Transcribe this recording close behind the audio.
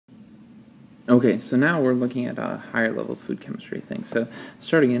Okay, so now we're looking at a higher level food chemistry thing. So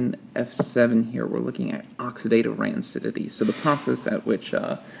starting in F7 here, we're looking at oxidative rancidity. So the process at which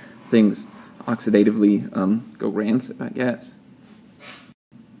things oxidatively go rancid, I guess.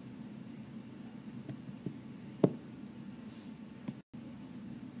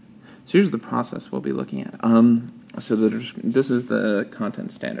 So here's the process we'll be looking at. So this is the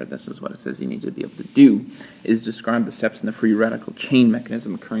content standard. This is what it says you need to be able to do, is describe the steps in the free radical chain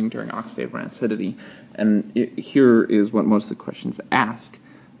mechanism occurring during oxidative rancidity. And here is what most of the questions ask.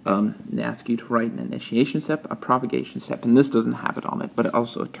 They ask you to write an initiation step, a propagation step, and this doesn't have it on it, but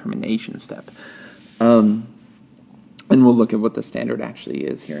also a termination step. And we'll look at what the standard actually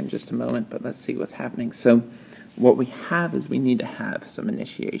is here in just a moment, but let's see what's happening. So what we have is we need to have some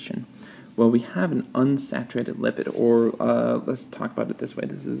initiation. Well, we have an unsaturated lipid, or let's talk about it this way.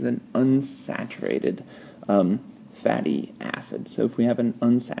 This is an unsaturated fatty acid. So if we have an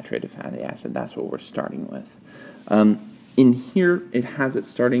unsaturated fatty acid, that's what we're starting with. In here, it has it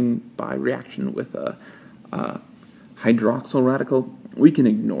starting by reaction with a hydroxyl radical. We can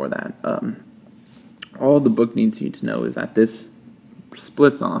ignore that. All the book needs you to know is that this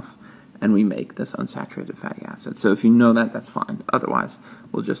splits off and we make this unsaturated fatty acid. So if you know that, that's fine. Otherwise,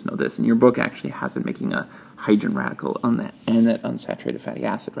 we'll just know this. And your book actually has it making a hydrogen radical on that and that unsaturated fatty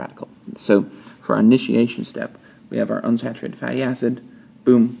acid radical. So for our initiation step, we have our unsaturated fatty acid.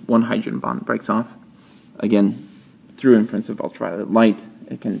 Boom, one hydrogen bond breaks off. Again, through inference of ultraviolet light,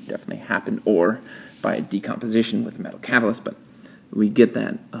 it can definitely happen, or by decomposition with a metal catalyst, but we get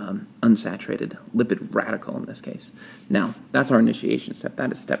that unsaturated lipid radical in this case. Now, that's our initiation step.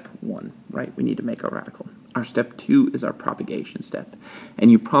 That is step one, right? We need to make our radical. Our step two is our propagation step. And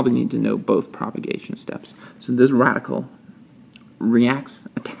you probably need to know both propagation steps. So this radical reacts,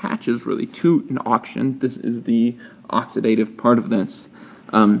 attaches really to an oxygen. This is the oxidative part of this.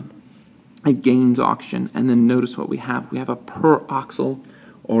 It gains oxygen, and then notice what we have. We have a peroxyl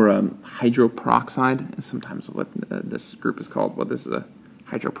or hydroperoxide, is sometimes what this group is called. Well, this is a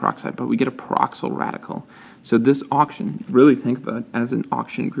hydroperoxide, but we get a peroxyl radical. So this oxygen, really think about it as an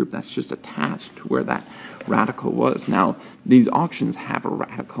oxygen group that's just attached to where that radical was. Now, these oxygens have a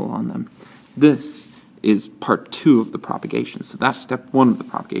radical on them. This is part two of the propagation. So that's step one of the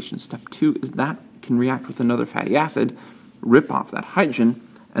propagation. Step two is that can react with another fatty acid, rip off that hydrogen,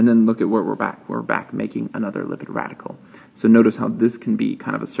 and then look at where we're back. We're back making another lipid radical. So notice how this can be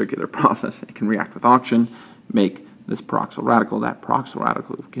kind of a circular process. It can react with oxygen, make this peroxyl radical. That peroxyl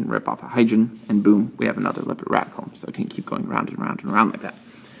radical can rip off a hydrogen, and boom, we have another lipid radical. So it can keep going round and round and round like that.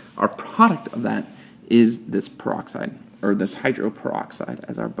 Our product of that is this peroxide, or this hydroperoxide,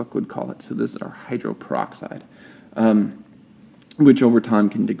 as our book would call it. So this is our hydroperoxide, which over time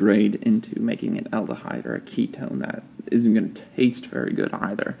can degrade into making an aldehyde or a ketone that isn't going to taste very good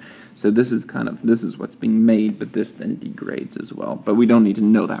either. So this is what's being made, but this then degrades as well. But we don't need to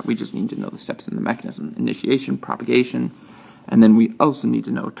know that. We just need to know the steps in the mechanism: initiation, propagation, and then we also need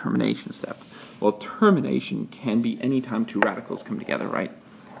to know a termination step. Well, termination can be any time two radicals come together, right?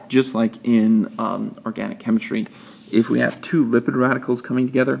 Just like in organic chemistry, if we have two lipid radicals coming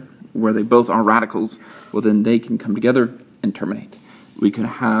together where they both are radicals, well, then they can come together and terminate. We could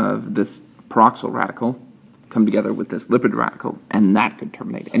have this peroxyl radical come together with this lipid radical, and that could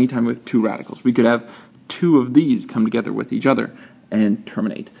terminate. Anytime we have two radicals, we could have two of these come together with each other and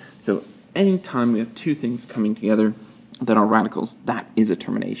terminate. So anytime we have two things coming together that are radicals, that is a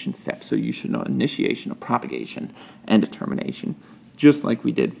termination step. So you should know initiation, a propagation, and a termination, just like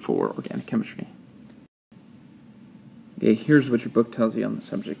we did for organic chemistry. Okay, here's what your book tells you on the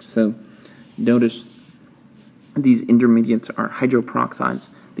subject. So notice these intermediates are hydroperoxides.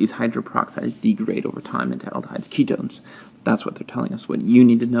 These hydroperoxides degrade over time into aldehydes, ketones. That's what they're telling us. What you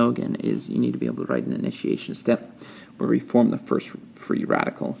need to know, again, is you need to be able to write an initiation step where we form the first free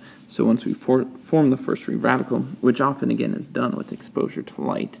radical. So once we form the first free radical, which often, again, is done with exposure to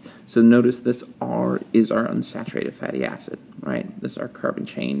light. So notice this R is our unsaturated fatty acid, right? This is our carbon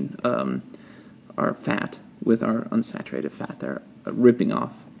chain, our fat with our unsaturated fat. They're ripping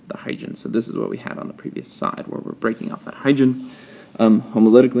off the hydrogen. So this is what we had on the previous side, where we're breaking off that hydrogen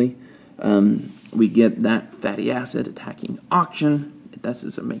homolytically. We get that fatty acid attacking oxygen. This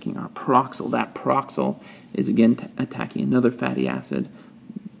is making our peroxyl. That peroxyl is again attacking another fatty acid,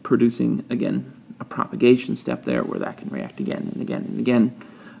 producing again a propagation step there where that can react again and again and again.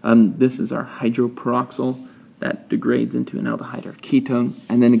 This is our hydroperoxyl that degrades into an aldehyde or ketone.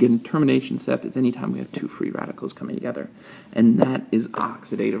 And then again, termination step is anytime we have two free radicals coming together. And that is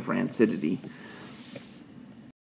oxidative rancidity.